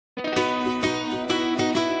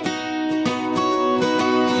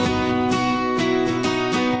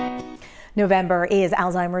November is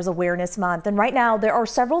Alzheimer's Awareness Month, and right now there are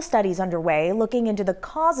several studies underway looking into the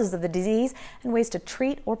causes of the disease and ways to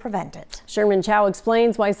treat or prevent it. Sherman Chow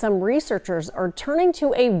explains why some researchers are turning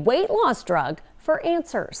to a weight loss drug for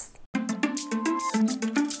answers.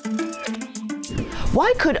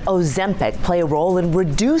 Why could Ozempic play a role in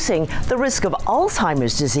reducing the risk of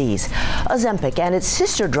Alzheimer's disease? Ozempic and its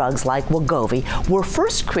sister drugs like Wegovy were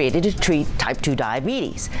first created to treat type 2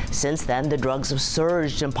 diabetes. Since then, the drugs have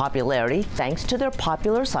surged in popularity thanks to their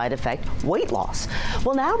popular side effect, weight loss.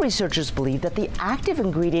 Well, now researchers believe that the active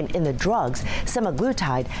ingredient in the drugs,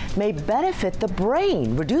 semaglutide, may benefit the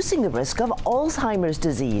brain, reducing the risk of Alzheimer's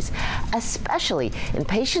disease, especially in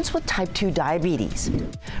patients with type 2 diabetes.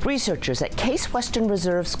 Researchers at Case Western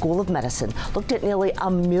Reserve School of Medicine looked at nearly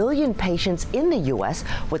 1 million patients in the U.S.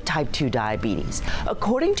 with type 2 diabetes.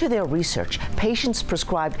 According to their research, patients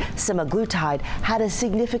prescribed semaglutide had a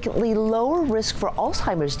significantly lower risk for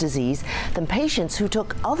Alzheimer's disease than patients who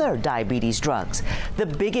took other diabetes drugs. The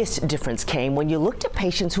biggest difference came when you looked at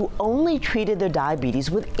patients who only treated their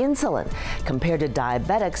diabetes with insulin, compared to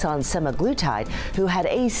diabetics on semaglutide who had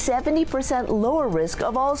a 70% lower risk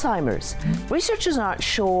of Alzheimer's. Researchers aren't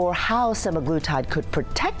sure how semaglutide could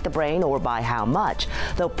protect the brain or by how much,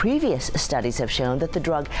 though previous studies have shown that the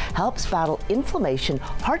drug helps battle inflammation,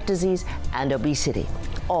 heart disease, and obesity.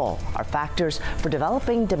 All are factors for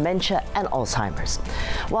developing dementia and Alzheimer's.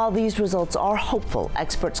 While these results are hopeful,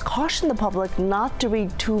 experts caution the public not to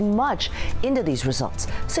read too much into these results,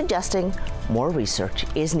 suggesting more research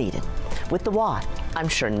is needed. With The Why, I'm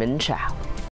Sherman Chow.